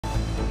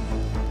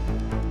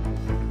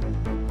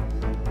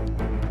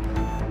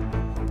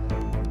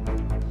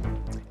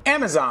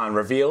Amazon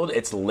revealed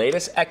its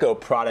latest Echo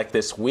product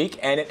this week,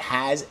 and it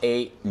has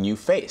a new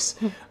face.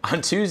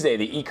 On Tuesday,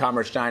 the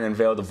e-commerce giant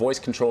unveiled a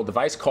voice-controlled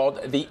device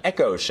called the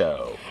Echo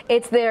Show.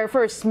 It's their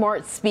first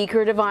smart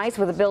speaker device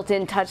with a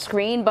built-in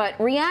touchscreen, but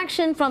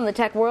reaction from the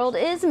tech world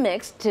is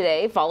mixed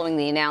today following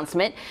the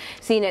announcement.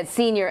 CNET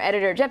senior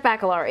editor Jeff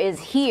Bacalar is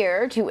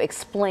here to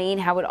explain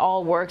how it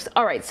all works.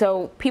 All right,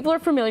 so people are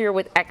familiar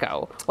with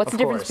Echo. What's the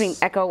difference between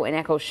Echo and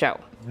Echo Show?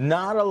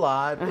 Not a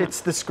lot. It's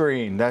the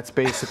screen. That's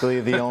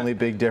basically the only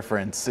big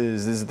difference.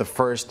 This is the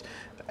first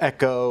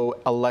Echo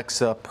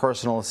Alexa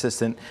personal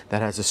assistant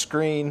that has a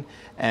screen,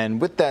 and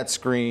with that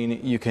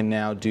screen you can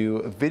now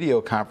do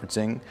video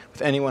conferencing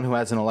with anyone who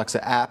has an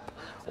Alexa app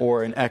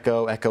or an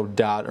Echo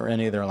Dot, or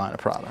any of their line of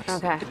products.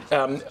 Okay.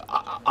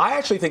 I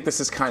actually think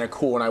this is kind of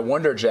cool, and I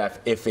wonder, Jeff,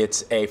 if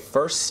it's a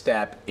first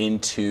step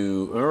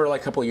into, remember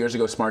like a couple of years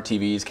ago smart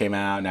TVs came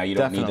out, now you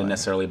don't need to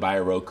necessarily buy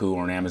a Roku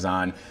or an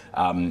Amazon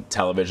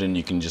television,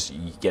 you can just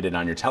get it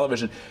on your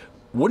television.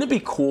 Wouldn't it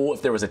be cool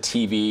if there was a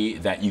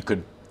TV that you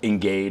could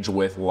engage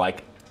with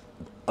like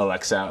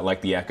Alexa,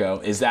 like the Echo?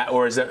 Is that,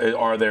 or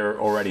are there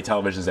already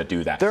televisions that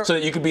do that? So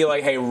that you could be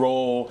like, hey,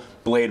 roll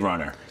Blade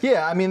Runner.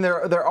 Yeah, I mean,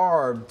 there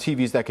are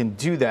TVs that can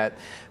do that.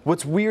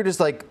 What's weird is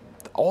like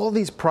all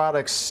these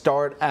products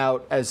start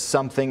out as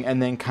something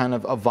and then kind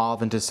of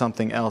evolve into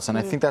something else, and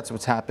I think that's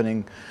what's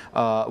happening.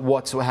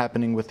 What's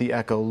happening with the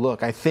Echo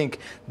Look? I think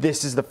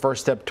this is the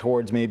first step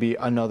towards maybe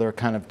another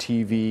kind of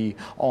TV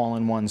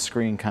all-in-one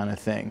screen kind of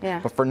thing. Yeah.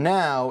 But for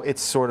now,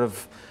 it's sort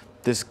of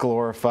this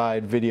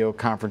glorified video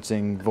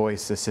conferencing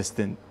voice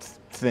assistant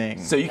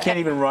thing. So you can't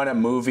even run a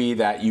movie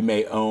that you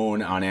may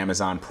own on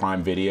Amazon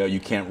Prime Video. You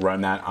can't run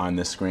that on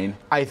this screen?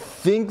 I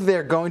think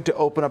they're going to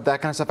open up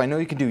that kind of stuff. I know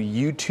you can do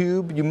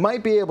YouTube. You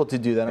might be able to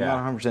do that. I'm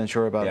not 100%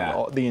 sure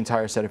about the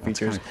entire set of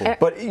features. Cool.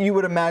 But you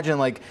would imagine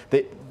like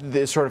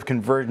the sort of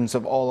convergence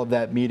of all of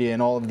that media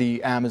and all of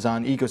the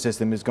Amazon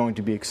ecosystem is going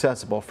to be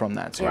accessible from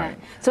that screen. Yeah.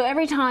 So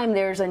every time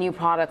there's a new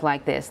product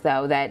like this,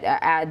 though, that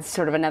adds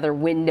sort of another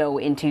window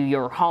into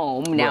your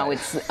home, now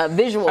it's a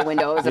visual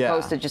window as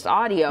opposed to just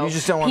audio. You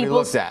just don't want to be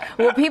looked at.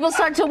 Well, people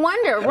start to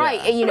wonder,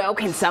 right, you know,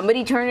 can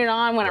somebody turn it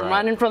on when I'm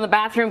running from the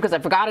bathroom because I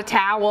forgot a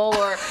towel,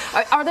 or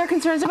are there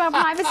concerns about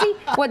privacy?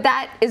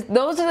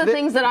 Those are the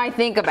things that I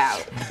think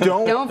about.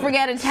 Don't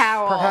forget a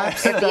towel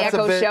if the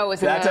Echo Show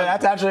is in there.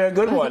 That's actually a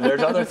good one.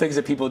 There's other things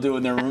that people do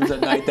in their rooms at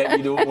night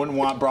that you wouldn't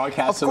want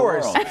broadcast to the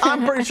world. Of course.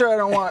 I'm pretty sure I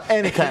don't want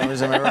any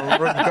cameras in my room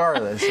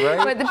regardless,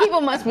 right? But the people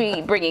must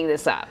be bringing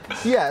this up.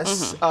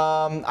 Yes.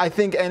 I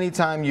think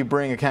anytime you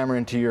bring a camera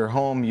into your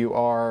home, you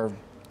are,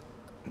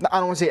 I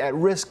don't want to say at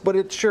risk, but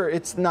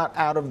it's not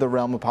out of the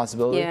realm of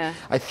possibility. Yeah.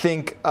 I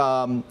think,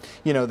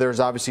 you know, there's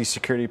obviously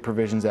security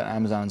provisions that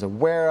Amazon's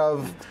aware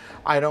of.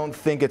 I don't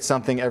think it's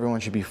something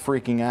everyone should be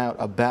freaking out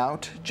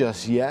about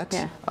just yet.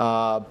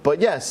 Yeah. But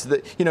yes,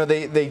 you know,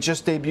 they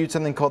just debuted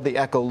something called the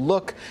Echo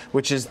Look,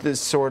 which is this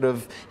sort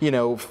of, you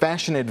know,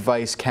 fashion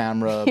advice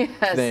camera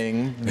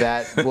thing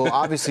that will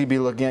obviously be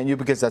looking at you,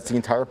 because that's the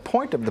entire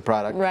point of the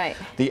product. Right.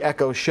 The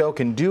Echo Show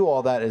can do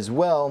all that as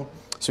well.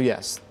 So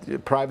yes,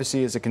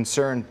 privacy is a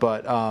concern,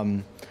 but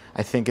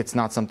I think it's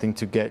not something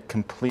to get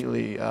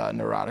completely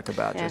neurotic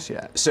about just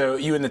yet. So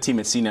you and the team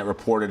at CNET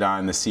reported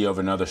on the CEO of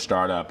another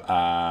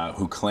startup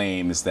who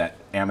claims that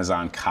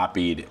Amazon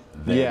copied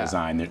their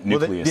design, their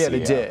Nucleus CEO. They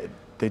did.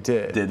 They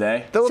did. Did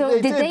they?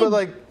 So did they but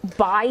like,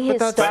 buy his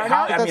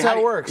startup? That's how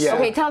it works. Yeah.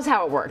 Okay, tell us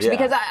how it works.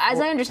 Because as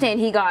I understand,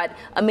 he got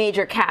a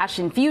major cash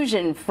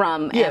infusion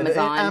from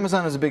Amazon.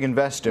 Amazon is a big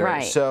investor.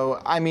 Right.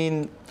 So, I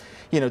mean,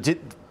 you know,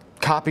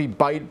 copy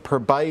byte per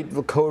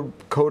byte,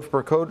 code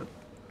per code,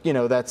 you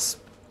know, that's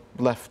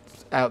left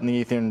out in the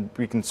ether, and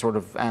we can sort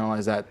of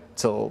analyze that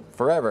till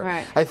forever.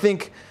 Right. I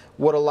think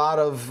what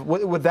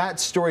that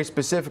story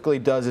specifically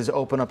does is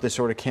open up this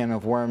sort of can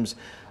of worms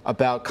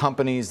about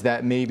companies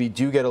that maybe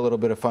do get a little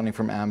bit of funding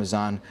from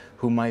Amazon,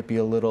 who might be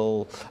a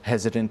little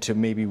hesitant to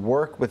maybe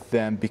work with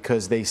them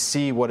because they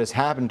see what has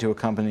happened to a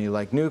company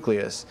like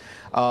Nucleus.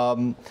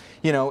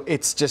 You know,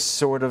 it's just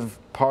sort of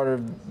part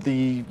of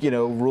the, you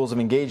know, rules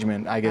of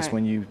engagement, I guess,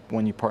 when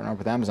you partner up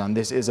with Amazon.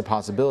 This is a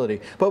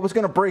possibility. But what's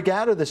going to break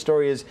out of this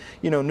story is,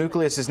 you know,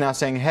 Nucleus is now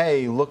saying,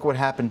 hey, look what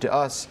happened to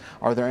us.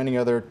 Are there any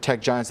other tech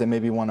giants that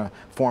maybe want to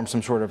form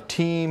some sort of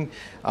team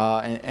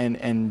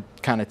and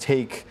kind of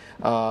take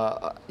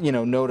you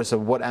know, notice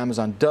of what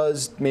Amazon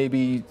does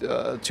maybe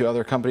to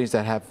other companies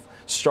that have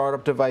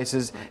startup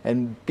devices,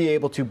 and be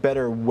able to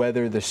better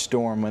weather the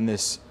storm when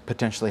this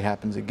potentially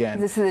happens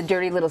again. This is a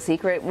dirty little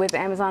secret with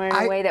Amazon in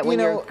a way that when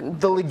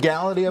the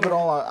legality of it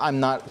all, I'm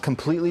not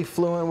completely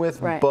fluent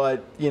with,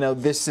 but you know,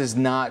 this is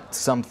not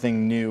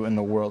something new in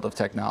the world of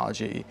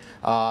technology.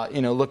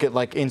 You know, look at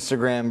like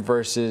Instagram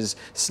versus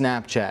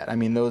Snapchat. I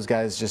mean, those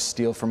guys just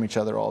steal from each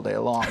other all day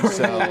long.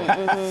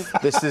 So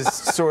this is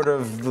sort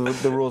of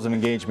the rules of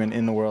engagement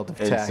in the world of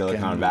tech. In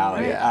Silicon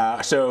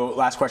Valley. So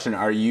last question,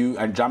 are you,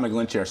 John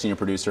McGlinchey, our senior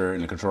producer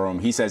in the control room,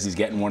 he says he's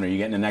getting one. Are you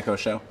getting an Echo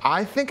Show?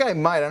 I think I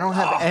might. I don't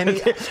have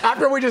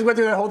After we just went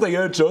through that whole thing,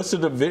 just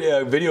a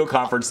video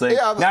conference thing.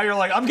 Yeah, now you're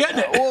like, I'm getting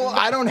it. Well,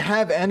 I don't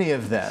have any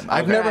of them.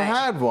 I've never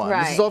had one.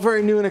 This is all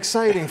very new and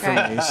exciting for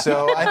me.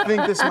 So I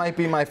think this might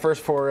be my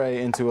first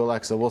foray into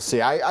Alexa. We'll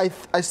see. I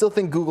still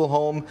think Google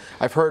Home,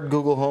 I've heard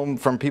Google Home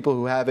from people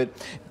who have it,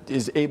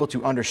 is able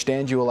to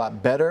understand you a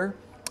lot better.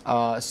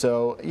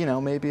 So, you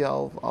know, maybe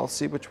I'll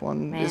see which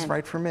one is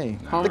right for me.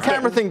 The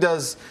camera thing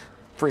does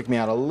freak me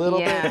out a little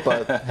bit,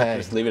 but hey.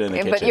 Just leave it in the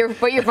kitchen.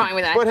 But you're fine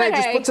with that. But hey,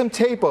 just put some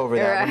tape over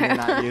that when you're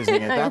not using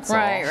it. That's all.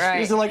 Right.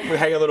 Just like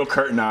hang a little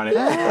curtain on it. You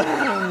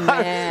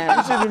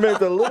should have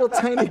made a little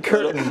tiny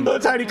curtain. Little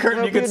tiny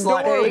curtain you can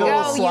slide. There you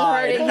go. You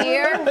heard it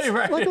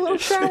here. Like a little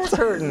shower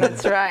curtain.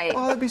 That's right.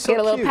 Oh, that'd be so Get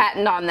a little cute.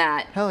 patent on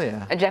that. Hell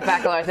yeah. Jeff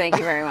Bakalar, thank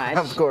you very much.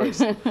 Of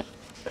course.